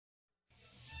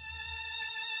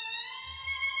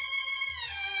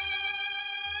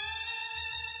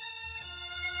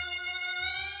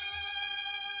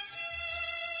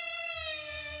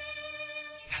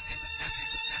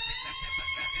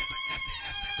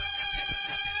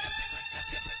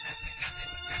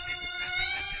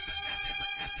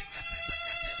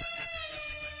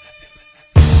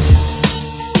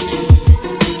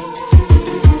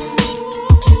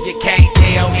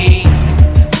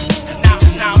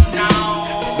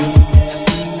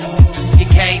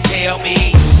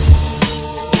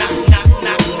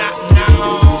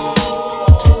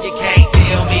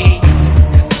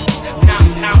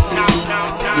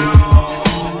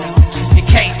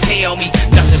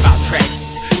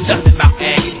tragedies, nothing about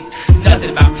agony,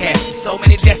 nothing about casting. So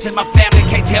many deaths in my family,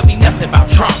 can't tell me nothing about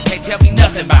trauma, can't tell me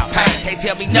nothing about pain, can't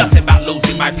tell me nothing about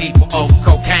losing my people over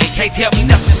cocaine, can't tell me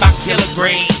nothing about Killer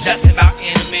Green, nothing about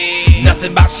enemies,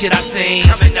 nothing about shit I seen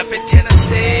coming up in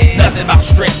Tennessee, nothing about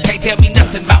stress, can't tell me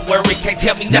nothing about worries, can't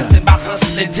tell me nothing about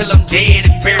hustling till I'm dead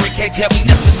and buried, can't tell me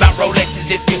nothing about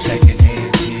Rolexes if you're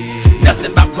secondhand shit,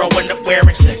 nothing about growing up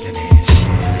wearing secondhand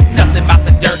shit, nothing about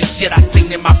the dirty shit I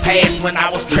seen in my past when I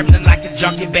was trembling like a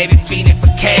junkie baby fiending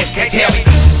for cash, can't tell me,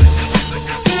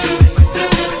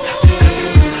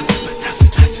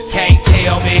 can't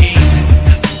tell me,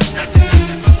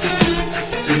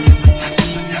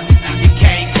 you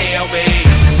can't tell me,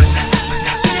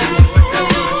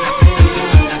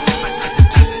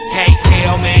 can't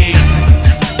tell me,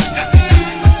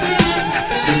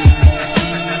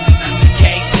 you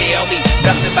can't tell me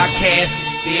nothing about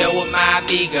caskets filled with my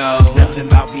amigo, nothing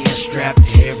about being strapped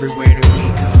everywhere that we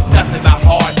go, nothing about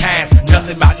hard times,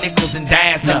 nothing about nickels and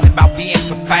dimes, nothing about being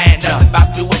confined, nothing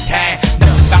about doing time,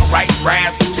 nothing about writing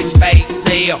rhymes with 6-page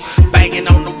cell, banging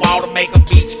on the wall to make a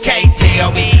beat. You can't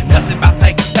tell me nothing about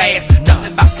thinking fast,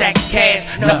 nothing about stacking cash,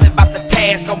 nothing about the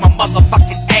task on my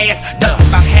motherfucking ass, nothing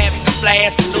about having a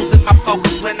blast and losing my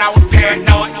focus when I was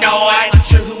paranoid. No, I ain't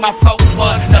sure who my folks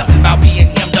was. Nothing about being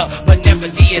hemmed up but never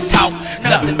did talk,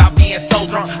 nothing about being so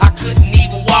drunk I couldn't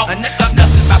even walk,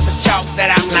 nothing about the chalk that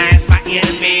outlines my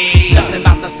enemy, nothing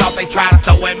about the salt they try to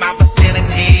throw in my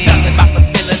vicinity, nothing about the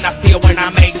feeling I feel when I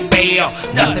make bail,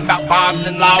 nothing about bombs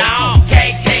and laws. No,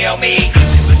 can't tell me,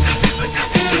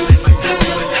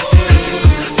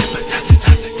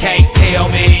 can't tell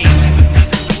me,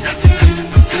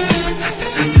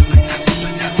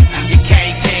 you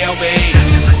can't tell me,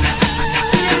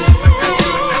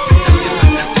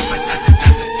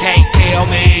 can't tell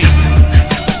me,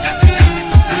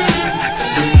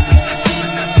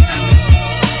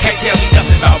 can't tell me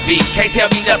nothing about beef, can't tell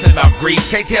me nothing about grief,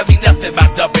 can't tell me nothing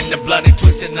about dumping the blood and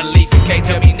twisting the leaf, can't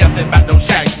tell me nothing about no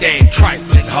shack dad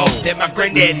trifling hoe that my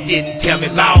granddad didn't tell me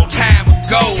long time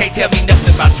ago, can't tell me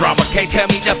nothing about drama, can't tell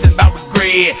me nothing about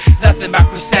regret, nothing about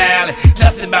Cristal,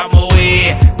 nothing about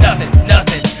Moed, nothing,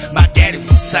 my daddy was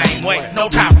the same way, no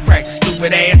time for practice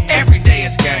stupid ass, every day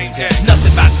is game day,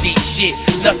 nothing about deep shit,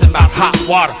 nothing about hot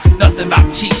water, nothing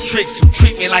about cheap tricks who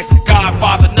treat me like the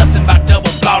Godfather, nothing about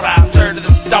double blotter, I heard of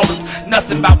them stoners,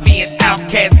 nothing about being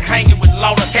outcast and hanging with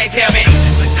loners, can't tell me,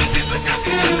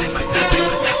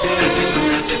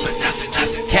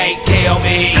 can't tell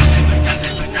me,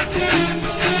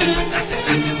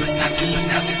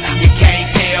 you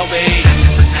can't tell me,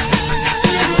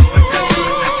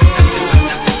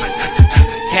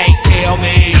 can't tell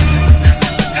me,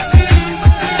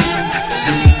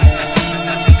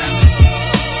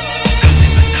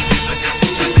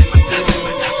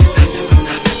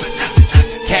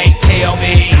 can't tell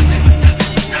me.